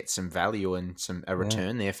 we just get some value and a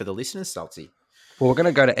return there for the listeners, Salty. Well, we're going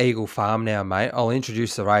to go to Eagle Farm now, mate. I'll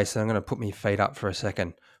introduce the race, and I'm going to put my feet up for a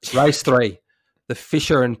second. Race 3, the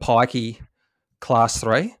Fisher and Pikey Class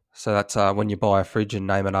 3. So that's when you buy a fridge and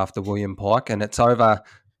name it after William Pike, and it's over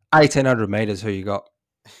 1,800 metres. Who you got?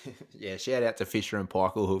 Yeah, shout out to Fisher and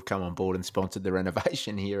Pikey who have come on board and sponsored the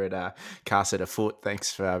renovation here at Carsett Foot.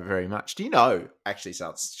 Thanks very much. Do you know, actually,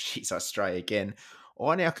 so I stray again,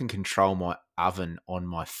 I now can control my oven on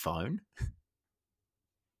my phone.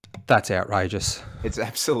 That's outrageous. It's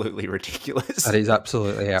absolutely ridiculous. That is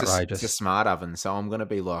absolutely outrageous. It's a smart oven, so I'm going to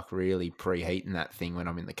be like really preheating that thing when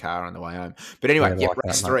I'm in the car on the way home. But anyway,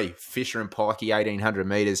 race 3, Fisher and Pikey, 1,800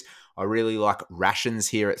 metres. I really like Rations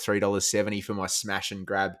here at $3.70 for my smash and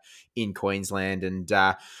grab in Queensland. And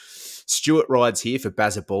Stuart rides here for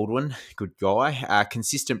Bazza Baldwin. Good guy.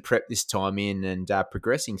 Consistent prep this time in and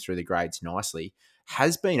progressing through the grades nicely.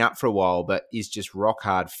 Has been up for a while, but is just rock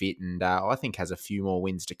hard fit, and I think has a few more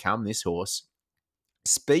wins to come, this horse.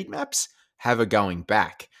 Speed maps have a going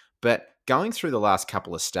back, but going through the last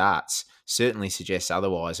couple of starts certainly suggests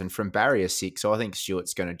otherwise. And from barrier 6, I think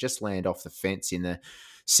Stuart's going to just land off the fence in the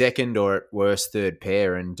second or at worst third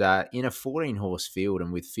pair. And in a 14-horse field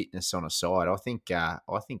and with fitness on a side, I think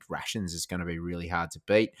Rations is going to be really hard to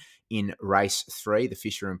beat in race 3, the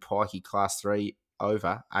Fisher and Pikey Class 3.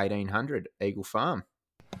 Over 1,800, Eagle Farm.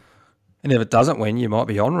 And if it doesn't win, you might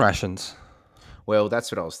be on Rations. Well,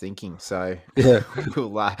 that's what I was thinking. So, yeah,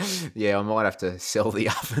 I might have to sell the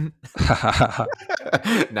oven.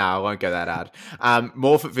 No, I won't go that hard.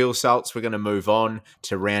 Morphettville Salts, we're going to move on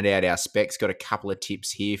to round out our specs. Got a couple of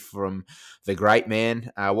tips here from the great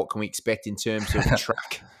man. What can we expect in terms of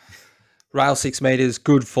track? Rail 6 metres,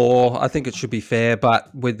 good 4. I think it should be fair,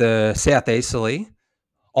 but with the southeasterly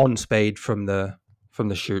on speed from the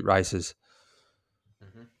shoot races.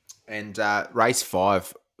 Mm-hmm. And race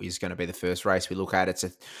 5 is going to be the first race we look at. It's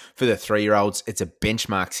for the 3-year-olds. It's a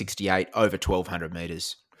benchmark 68 over 1,200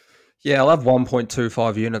 metres. Yeah, I'll have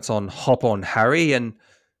 1.25 units on Hop On Harry, and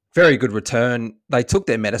very good return. They took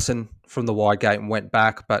their medicine from the wide gate and went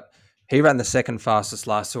back, but he ran the second fastest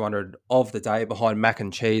last 200 of the day behind Mac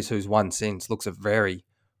and Cheese, who's won since. Looks a very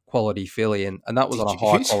quality filly, and that was on a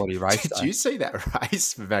high quality race. Did you see that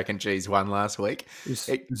race Mac and Cheese won last week?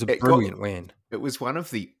 It was a brilliant win. It was one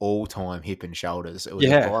of the all-time hip and shoulders. It was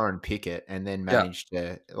a Byron Pickett, and then managed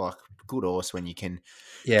to, like, good horse when you can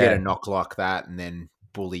get a knock like that and then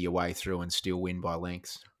bully your way through and still win by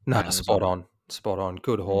lengths. No, spot on.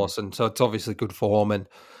 Good horse, and so it's obviously good form, and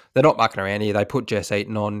they're not mucking around here. They put Jess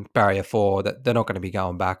Eaton on barrier 4. That they're not going to be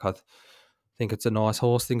going back. I think it's a nice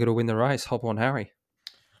horse. Think it'll win the race. Hop On Harry.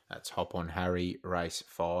 That's Hop On Harry, race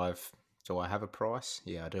 5. Do I have a price?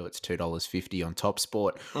 Yeah, I do. It's $2.50 on Top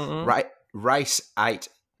Sport. Mm-hmm. Race 8,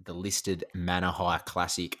 the listed Manor High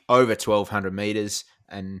Classic, over 1,200 metres.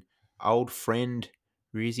 And old friend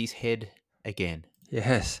rears his head again.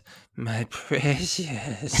 Yes, my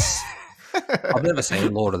precious. I've never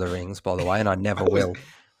seen Lord of the Rings, by the way, and I never will.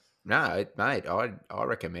 No, mate, I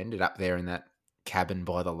recommend it up there in that cabin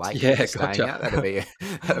by the lake. Yeah, gotcha. That'd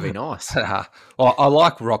be nice. Well, I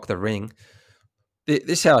like Rock the Ring. This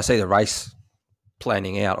is how I see the race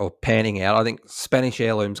panning out. I think Spanish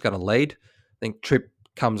Heirloom's going to lead. I think Trip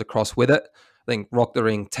comes across with it. I think Rock the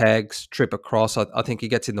Ring tags Trip across. I think he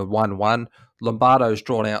gets in the 1-1. Lombardo's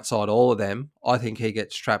drawn outside all of them. I think he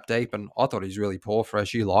gets trapped deep, and I thought he was really poor for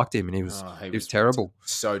us. You liked him, and he was terrible.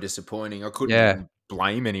 So disappointing. I couldn't even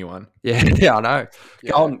blame anyone. Yeah, I know.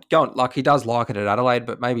 Yeah. Go on. Like, he does like it at Adelaide,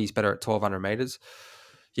 but maybe he's better at 1,200 metres,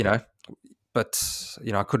 But,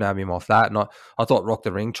 I couldn't have him off that. And I thought Rock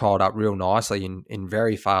the Ring trialled up real nicely in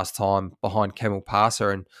very fast time behind Camel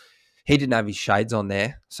Passer, and he didn't have his shades on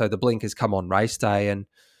there. So the blinkers come on race day. And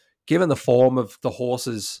given the form of the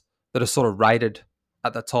horses that are sort of rated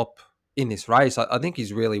at the top in this race, I think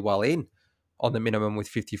he's really well in on the minimum with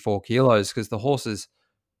 54 kilos, because the horses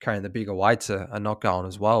carrying the bigger weights are not going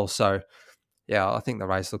as well. So, yeah, I think the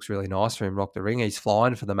race looks really nice for him, Rock the Ring. He's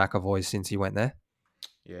flying for the McAvoys since he went there.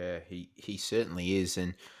 Yeah, he certainly is.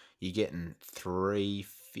 And you're getting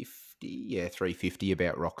 350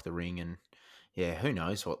 about Rock the Ring. And, yeah, who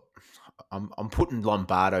knows what... I'm putting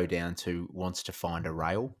Lombardo down to wants to find a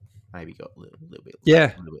rail. Maybe got a little bit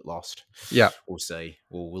lost. Yeah, we'll see.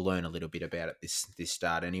 We'll learn a little bit about it this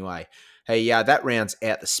start anyway. Hey, that rounds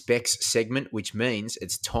out the specs segment, which means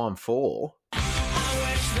it's time for.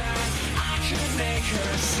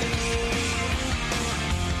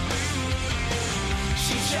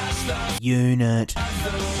 Unit.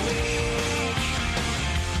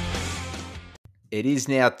 It is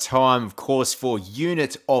now time, of course, for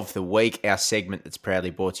Unit of the Week, our segment that's proudly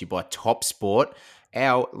brought to you by Top Sport.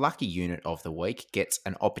 Our lucky unit of the week gets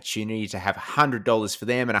an opportunity to have $100 for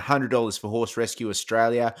them and $100 for Horse Rescue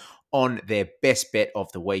Australia on their best bet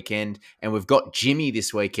of the weekend. And we've got Jimmy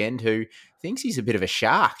this weekend who thinks he's a bit of a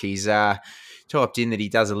shark. He's typed in that he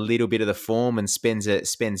does a little bit of the form and spends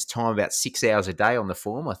time about 6 hours a day on the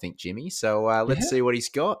form, I think, Jimmy. So let's see what he's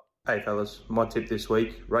got. Hey fellas, my tip this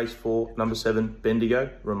week, race 4, number 7,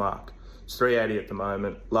 Bendigo, Remark. It's 380 at the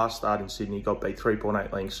moment. Last start in Sydney, got beat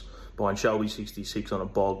 3.8 lengths behind Shelby 66 on a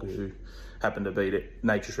bog, who happened to beat it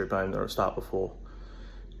Nature Strip home there at start before.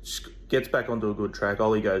 Just gets back onto a good track,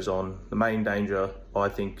 Ollie goes on. The main danger, I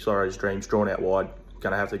think, Sorrow's Dreams, drawn out wide,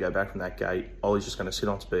 going to have to go back from that gate. Ollie's just going to sit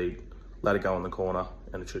on speed, let it go in the corner,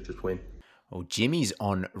 and it should just win. Well, Jimmy's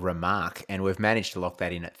on Remark, and we've managed to lock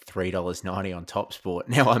that in at $3.90 on Top Sport.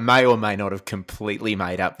 Now, I may or may not have completely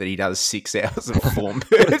made up that he does 6 hours of form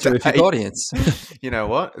per day. Terrific audience. You know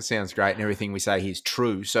what? It sounds great, and everything we say here is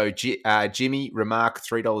true. So, Jimmy, Remark,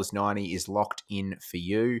 $3.90 is locked in for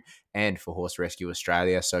you and for Horse Rescue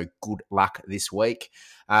Australia. So, good luck this week.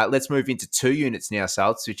 Let's move into 2 units now,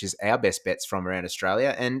 Salts, which is our best bets from around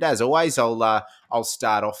Australia. And as always, I'll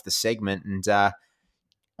start off the segment, and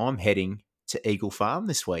I'm heading to Eagle Farm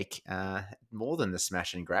this week. More than the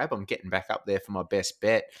smash and grab, I'm getting back up there for my best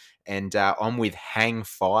bet, and I'm with Hang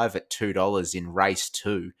 5 at $2 in race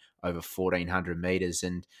 2 over 1,400 metres,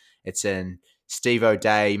 and it's an Steve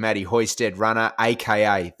O'Day, Matty Hoisted runner,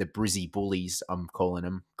 aka the Brizzy Bullies. I'm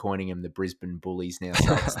coining them the Brisbane Bullies now.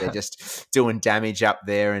 So they're just doing damage up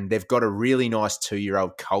there, and they've got a really nice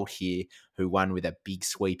 2-year-old colt here who won with a big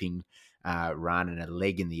sweeping run and a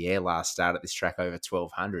leg in the air last start at this track over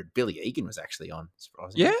 1,200. Billy Egan was actually on,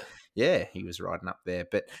 surprisingly. Yeah, he was riding up there,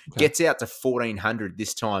 but gets out to 1,400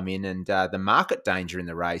 this time in, and the market danger in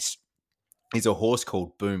the race is a horse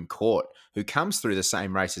called Boom Court, who comes through the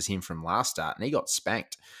same race as him from last start, and he got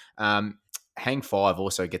spanked. Hang 5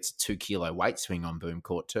 also gets a 2 kilo weight swing on Boom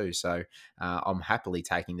Court too, so I'm happily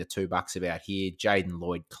taking the $2 about here. Jaden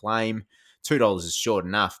Lloyd Claim. $2 is short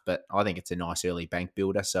enough, but I think it's a nice early bank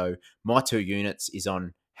builder. So my 2 units is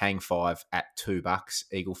on Hang 5 at $2,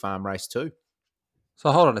 Eagle Farm race 2.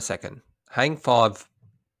 So hold on a second. Hang 5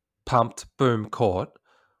 pumped Boom Court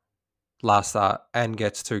last start and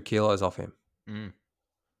gets 2 kilos off him.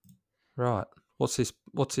 Right. What's this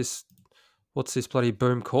bloody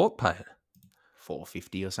Boom Court paying?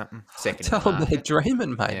 $4.50 or something. Second. Tell them they're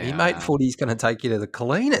dreaming, mate. Yeah. Your mate Footy's going to take you to the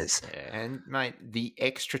cleaners. Yeah, and mate, the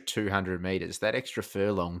extra 200 metres, that extra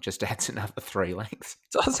furlong just adds another 3 lengths.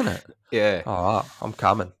 Doesn't it? Yeah. Oh, I'm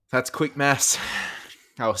coming. That's quick maths.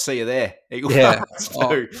 I'll see you there. Eagle Yeah.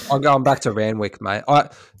 Farm. I'm going back to Randwick, mate.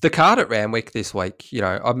 The card at Randwick this week,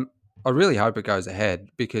 I really hope it goes ahead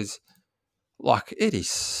because, it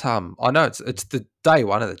is I know it's the day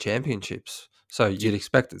one of the championships. So you'd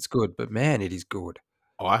expect it's good, but man, it is good.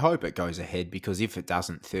 I hope it goes ahead because if it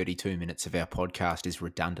doesn't, 32 minutes of our podcast is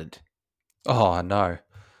redundant. Oh, I know.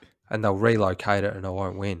 And they'll relocate it and I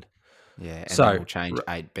won't win. Yeah, and so then we'll change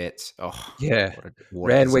 8 bets. Oh, yeah. What a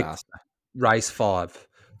Randwick, disaster. race 5,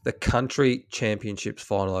 the country championships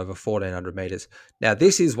final over 1,400 metres. Now,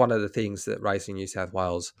 this is one of the things that Racing New South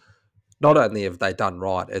Wales, not only have they done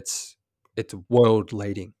right, it's world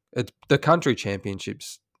leading. It's the country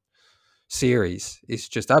championships series is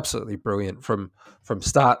just absolutely brilliant from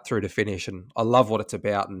start through to finish, and I love what it's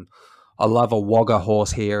about, and I love a Wagga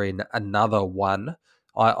horse here in another one.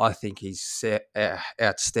 I think he's set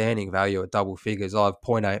outstanding value at double figures. I have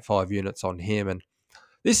 0.85 units on him, and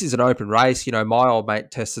this is an open race. My old mate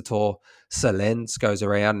Testator Salens goes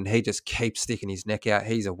around and he just keeps sticking his neck out.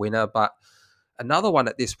 He's a winner, but another one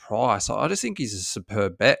at this price, I just think he's a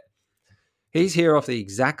superb bet. He's here off the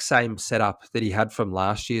exact same setup that he had from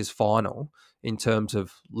last year's final in terms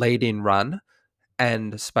of lead-in run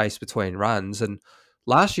and space between runs. And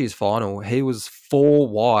last year's final, he was 4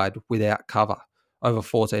 wide without cover over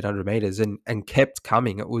 1,400 metres and kept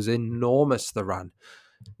coming. It was enormous, the run.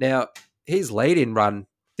 Now, his lead-in run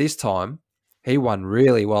this time, he won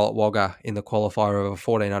really well at Wagga in the qualifier over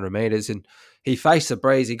 1,400 metres, and he faced the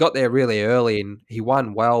breeze. He got there really early and he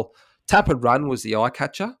won well. Tap and Run was the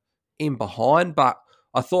eye-catcher in behind, but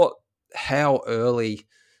I thought how early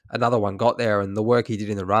another one got there and the work he did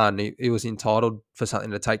in the run, he was entitled for something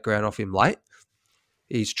to take ground off him late.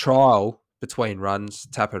 His trial between runs,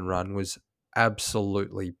 Tap and Run, was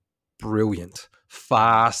absolutely brilliant,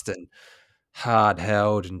 fast and hard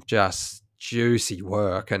held and just juicy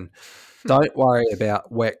work. And don't worry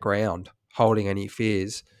about wet ground holding any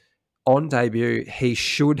fears. On debut, he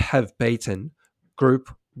should have beaten Group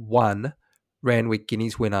 1 Randwick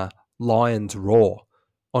Guineas winner lions roar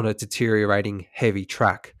on a deteriorating heavy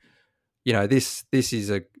track. You know, this is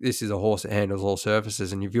a horse that handles all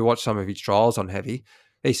surfaces, and if you watch some of his trials on heavy,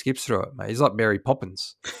 he skips through it, mate. He's like Mary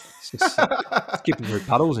Poppins. He's just skipping through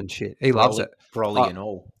puddles and shit. He loves it. Brolly and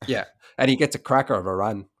all. Yeah. And he gets a cracker of a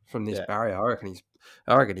run from this barrier. I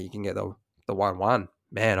reckon he can get the 1-1.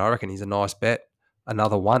 Man, I reckon he's a nice bet.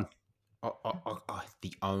 Another one.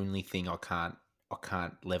 The only thing I can't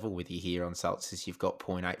level with you here on Sults is you've got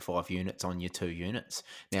 0.85 units on your 2 units.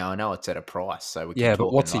 Now I know it's at a price, so we can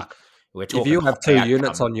but what's if you have 2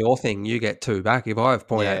 units on your thing, you get 2 back. If I have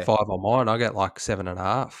 0.85 on mine, I get like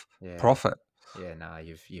 7.5 profit. Yeah, no,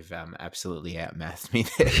 you've absolutely outmathed me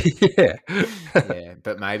there. Yeah,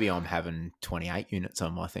 but maybe I'm having 28 units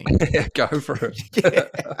on my thing. Go for it.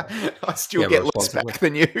 I still get less back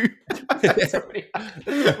than you.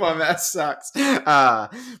 My math sucks.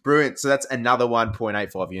 Brilliant. So that's another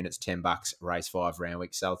 1.85 units, $10. Race 5 round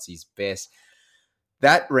week. Salty's best.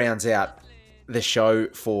 That rounds out the show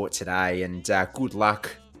for today, and good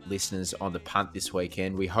luck, listeners, on the punt this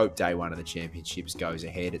weekend. We hope day 1 of the championships goes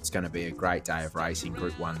ahead. It's going to be a great day of racing.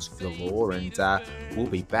 Group 1's galore, and we'll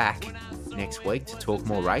be back next week to talk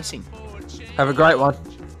more racing. Have a great one.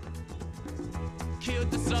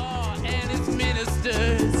 Killed the Tsar and his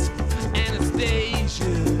ministers.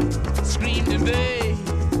 Anastasia screamed in vain.